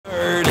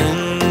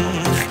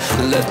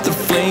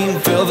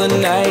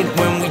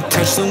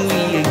touch, then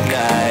we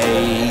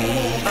ignite.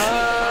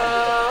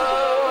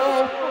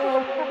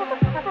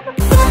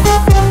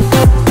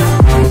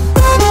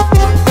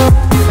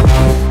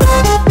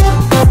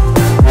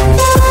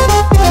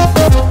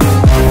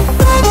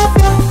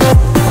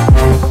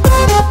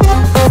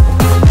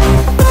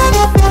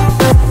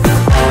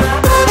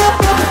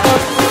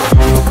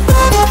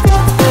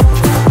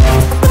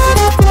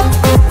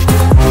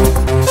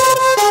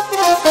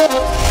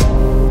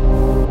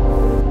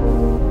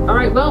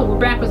 Well, we're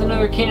back with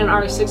another Canon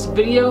R6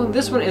 video.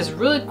 This one is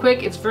really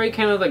quick. It's very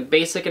kind of like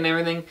basic and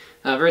everything,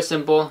 very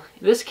simple.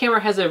 This camera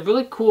has a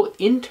really cool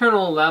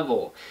internal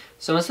level.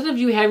 So instead of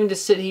you having to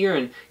sit here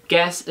and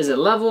guess, is it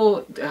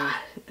level?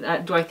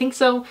 Do I think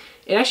so?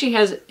 It actually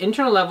has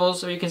internal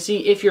levels, so you can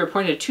see if you're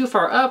pointed too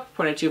far up,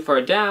 pointed too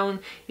far down,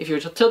 if you're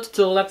tilted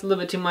to the left a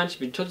little bit too much,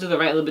 if you're tilted to the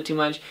right a little bit too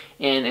much,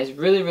 and it's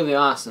really, really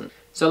awesome.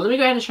 So let me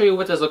go ahead and show you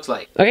what this looks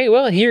like. Okay,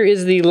 well, here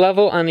is the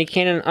level on the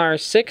Canon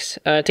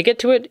R6. To get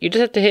to it, you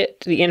just have to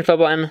hit the info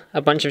button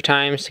a bunch of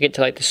times to get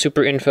to like the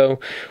super info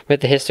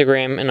with the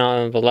histogram and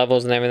all of the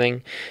levels and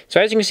everything.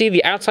 So as you can see,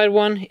 the outside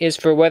one is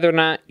for whether or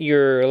not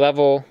your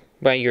level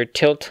by your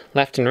tilt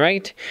left and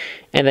right,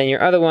 and then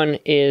your other one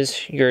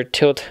is your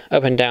tilt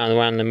up and down, the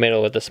one in the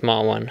middle with the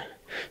small one.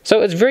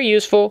 So it's very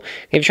useful.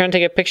 If you're trying to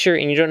take a picture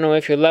and you don't know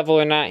if you're level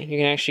or not, you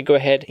can actually go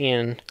ahead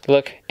and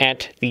look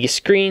at the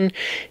screen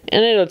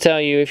and it'll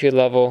tell you if you're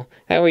level.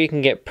 That way you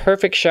can get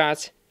perfect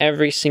shots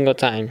every single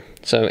time.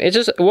 So it's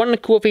just one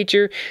cool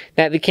feature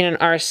that the Canon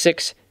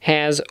R6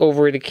 has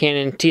over the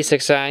Canon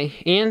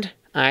T6i, and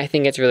I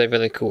think it's really,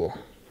 really cool.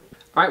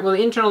 Alright, well,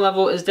 the internal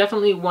level is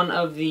definitely one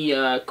of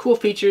the cool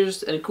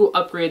features and cool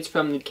upgrades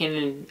from the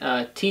Canon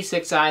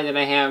T6i that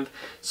I have.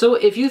 So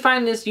if you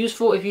find this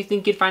useful, if you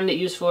think you'd find it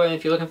useful, and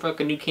if you're looking for like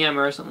a new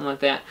camera or something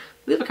like that,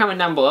 leave a comment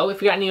down below.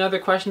 If you got any other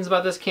questions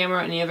about this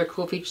camera, any other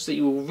cool features that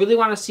you really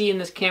want to see in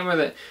this camera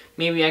that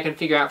maybe I can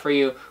figure out for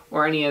you,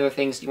 or any other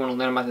things you want to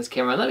learn about this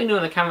camera, let me know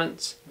in the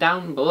comments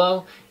down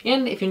below.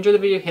 And if you enjoyed the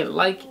video, hit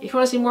like. If you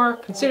want to see more,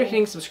 consider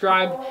hitting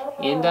subscribe,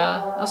 and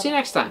I'll see you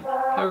next time.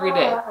 Have a great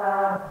day.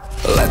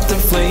 Let the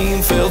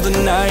flame fill the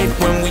night.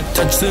 When we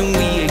touch, then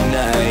we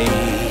ignite.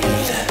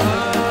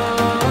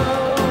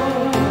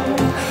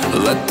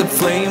 Let the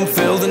flame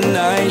fill the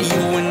night.